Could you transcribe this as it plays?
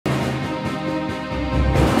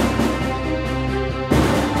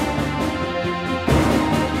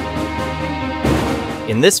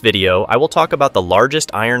In this video, I will talk about the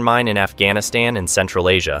largest iron mine in Afghanistan and Central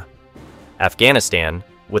Asia. Afghanistan,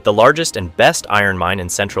 with the largest and best iron mine in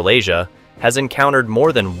Central Asia, has encountered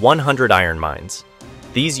more than 100 iron mines.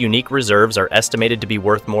 These unique reserves are estimated to be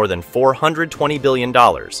worth more than $420 billion,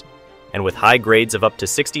 and with high grades of up to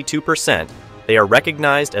 62%, they are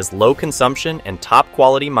recognized as low-consumption and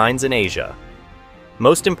top-quality mines in Asia.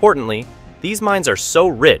 Most importantly, these mines are so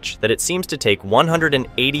rich that it seems to take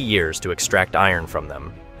 180 years to extract iron from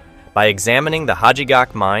them. By examining the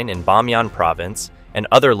Hajigak mine in Bamyan province and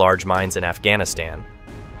other large mines in Afghanistan,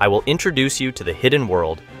 I will introduce you to the hidden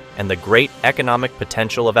world and the great economic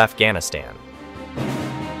potential of Afghanistan.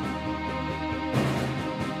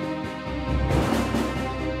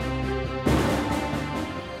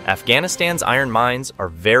 Afghanistan's iron mines are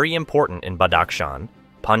very important in Badakhshan,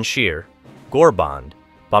 Panjshir, Gorband,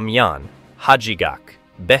 Bamyan, Hajigak,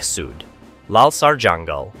 Behsud, Lalsar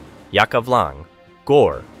Jangal, Yakovlang,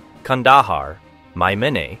 Gor, Kandahar,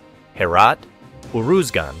 Maimene, Herat,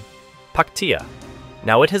 Uruzgan, Paktia.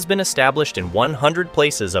 Now it has been established in 100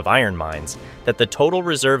 places of iron mines that the total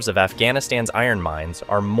reserves of Afghanistan's iron mines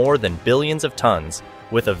are more than billions of tons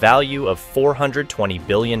with a value of $420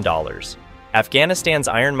 billion. Afghanistan's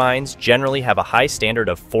iron mines generally have a high standard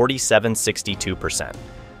of 47.62%,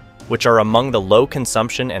 which are among the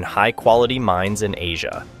low-consumption and high-quality mines in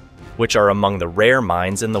Asia, which are among the rare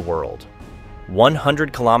mines in the world.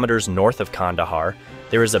 100 kilometers north of Kandahar,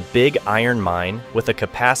 there is a big iron mine with a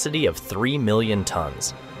capacity of 3 million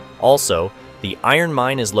tons. Also, the iron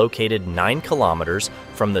mine is located 9 kilometers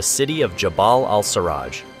from the city of Jabal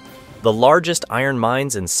al-Sarraj. The largest iron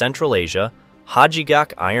mines in Central Asia,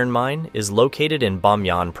 Hajigak Iron Mine, is located in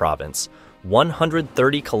Bamyan province,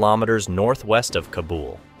 130 kilometers northwest of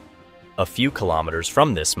Kabul. A few kilometers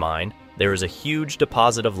from this mine, there is a huge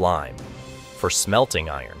deposit of lime for smelting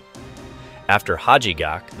iron. After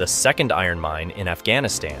Hajigak, the second iron mine in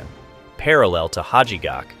Afghanistan, parallel to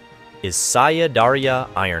Hajigak, is Saya Darya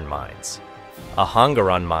Iron Mines. A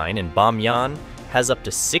Hangaran mine in Bamyan has up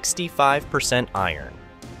to 65% iron.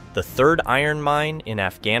 The third iron mine in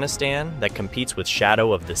Afghanistan that competes with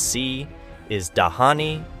Shadow of the Sea is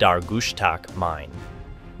Dahani Dargushtak Mine,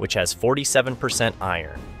 which has 47%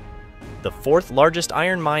 iron. The fourth largest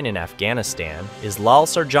iron mine in Afghanistan is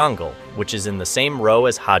Lalsar Jangal, which is in the same row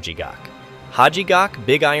as Hajigak. Hajigak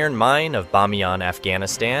Big Iron Mine of Bamyan,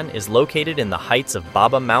 Afghanistan is located in the heights of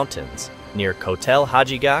Baba Mountains, near Kotel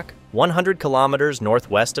Hajigak, 100 kilometers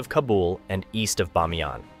northwest of Kabul and east of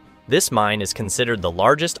Bamyan. This mine is considered the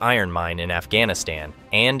largest iron mine in Afghanistan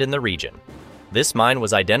and in the region. This mine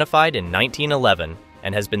was identified in 1911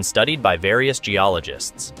 and has been studied by various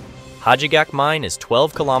geologists. Hajigak mine is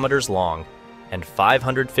 12 kilometers long and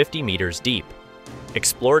 550 meters deep.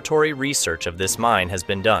 Exploratory research of this mine has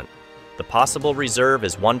been done. The possible reserve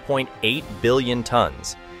is 1.8 billion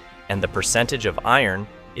tons, and the percentage of iron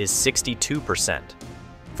is 62%.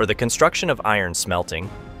 For the construction of iron smelting,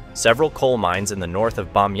 several coal mines in the north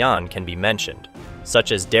of Bamyan can be mentioned,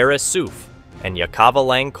 such as Dera Suf and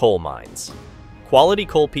Yakovlang coal mines. Quality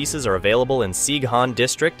coal pieces are available in Sighan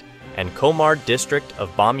district and Komard district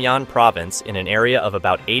of Bamyan province in an area of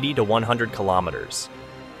about 80 to 100 kilometers.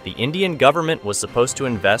 The Indian government was supposed to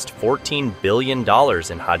invest $14 billion in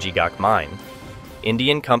Hajigak mine.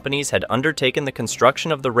 Indian companies had undertaken the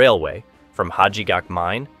construction of the railway from Hajigak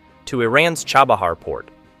mine to Iran's Chabahar port.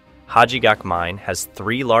 Hajigak mine has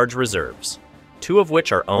 3 large reserves, 2 of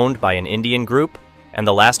which are owned by an Indian group, and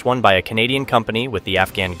the last one by a Canadian company with the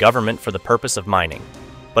Afghan government for the purpose of mining.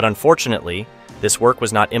 But unfortunately, this work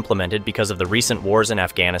was not implemented because of the recent wars in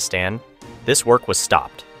Afghanistan. This work was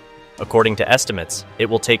stopped. According to estimates, it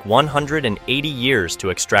will take 180 years to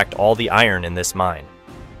extract all the iron in this mine.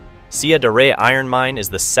 Sia Dare Iron Mine is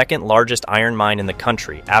the second largest iron mine in the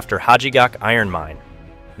country after Hajigak Iron Mine.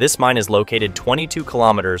 This mine is located 22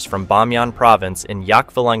 kilometers from Bamyan province in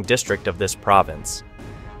Yakovlang district of this province.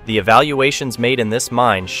 The evaluations made in this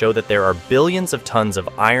mine show that there are billions of tons of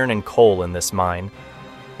iron and coal in this mine,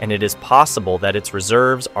 and it is possible that its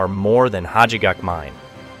reserves are more than Hajigak mine.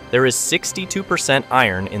 There is 62%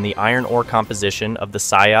 iron in the iron ore composition of the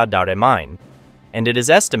Saya Dare mine, and it is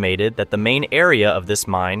estimated that the main area of this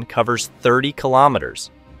mine covers 30 kilometers.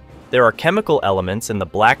 There are chemical elements in the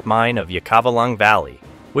black mine of Yakovlang Valley,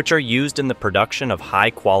 which are used in the production of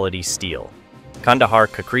high-quality steel. Kandahar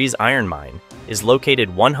Kakri's iron mine is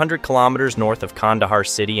located 100 kilometers north of Kandahar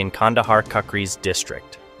city in Kandahar Kakri's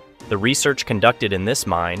district. The research conducted in this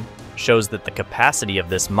mine shows that the capacity of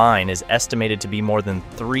this mine is estimated to be more than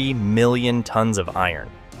 3 million tons of iron.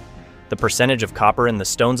 The percentage of copper in the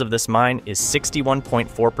stones of this mine is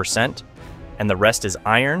 61.4%, and the rest is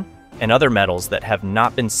iron and other metals that have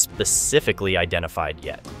not been specifically identified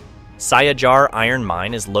yet. Sayajar iron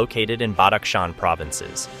mine is located in Badakhshan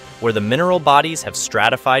provinces, where the mineral bodies have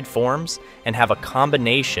stratified forms and have a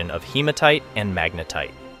combination of hematite and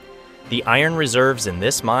magnetite. The iron reserves in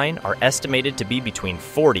this mine are estimated to be between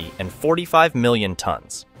 40 and 45 million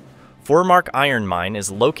tons. Foremark iron mine is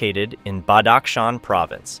located in Badakhshan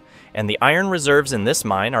province, and the iron reserves in this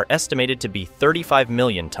mine are estimated to be 35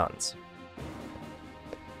 million tons.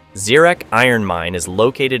 Zirek iron mine is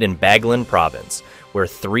located in Baghlan province, where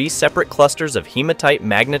 3 separate clusters of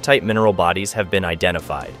hematite-magnetite mineral bodies have been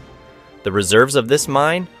identified. The reserves of this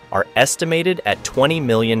mine are estimated at 20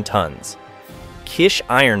 million tons. Kish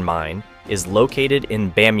iron mine is located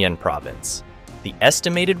in Bamyan province. The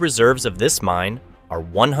estimated reserves of this mine are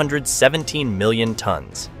 117 million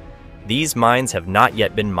tons. These mines have not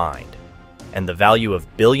yet been mined, and the value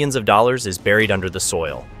of billions of dollars is buried under the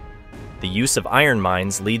soil. The use of iron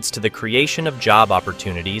mines leads to the creation of job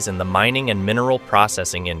opportunities in the mining and mineral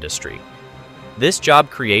processing industry. This job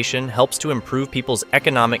creation helps to improve people's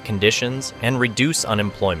economic conditions and reduce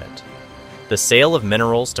unemployment. The sale of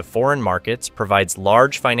minerals to foreign markets provides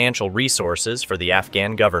large financial resources for the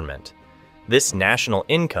Afghan government. This national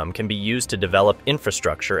income can be used to develop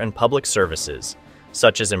infrastructure and public services,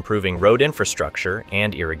 such as improving road infrastructure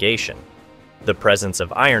and irrigation. The presence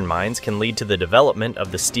of iron mines can lead to the development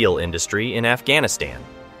of the steel industry in Afghanistan.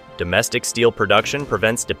 Domestic steel production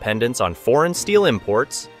prevents dependence on foreign steel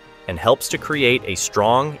imports and helps to create a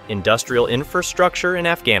strong industrial infrastructure in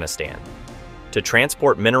Afghanistan. To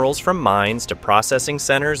transport minerals from mines to processing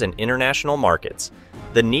centers and international markets,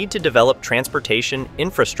 the need to develop transportation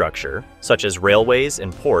infrastructure, such as railways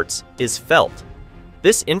and ports, is felt.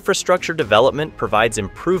 This infrastructure development provides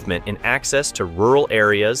improvement in access to rural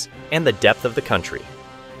areas and the depth of the country.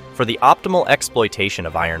 For the optimal exploitation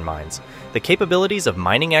of iron mines, the capabilities of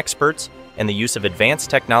mining experts and the use of advanced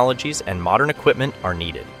technologies and modern equipment are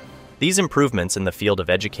needed. These improvements in the field of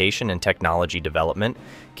education and technology development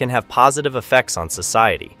can have positive effects on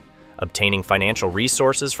society. Obtaining financial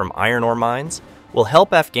resources from iron ore mines will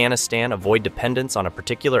help Afghanistan avoid dependence on a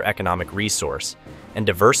particular economic resource and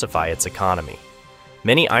diversify its economy.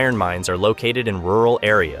 Many iron mines are located in rural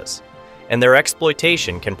areas, and their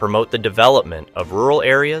exploitation can promote the development of rural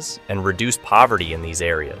areas and reduce poverty in these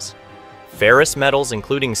areas. Ferrous metals,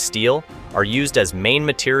 including steel, are used as main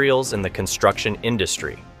materials in the construction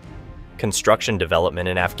industry. Construction development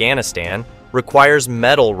in Afghanistan requires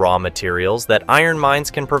metal raw materials that iron mines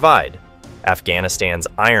can provide. Afghanistan's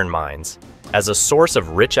iron mines, as a source of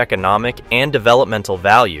rich economic and developmental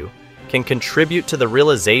value, can contribute to the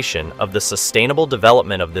realization of the sustainable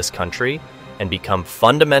development of this country and become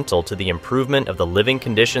fundamental to the improvement of the living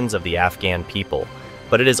conditions of the Afghan people.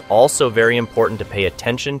 But it is also very important to pay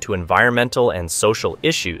attention to environmental and social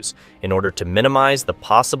issues in order to minimize the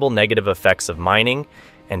possible negative effects of mining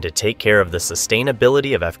and to take care of the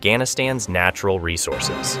sustainability of Afghanistan's natural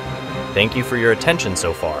resources. Thank you for your attention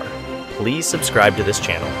so far. Please subscribe to this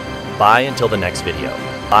channel. Bye until the next video.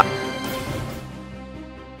 Bye.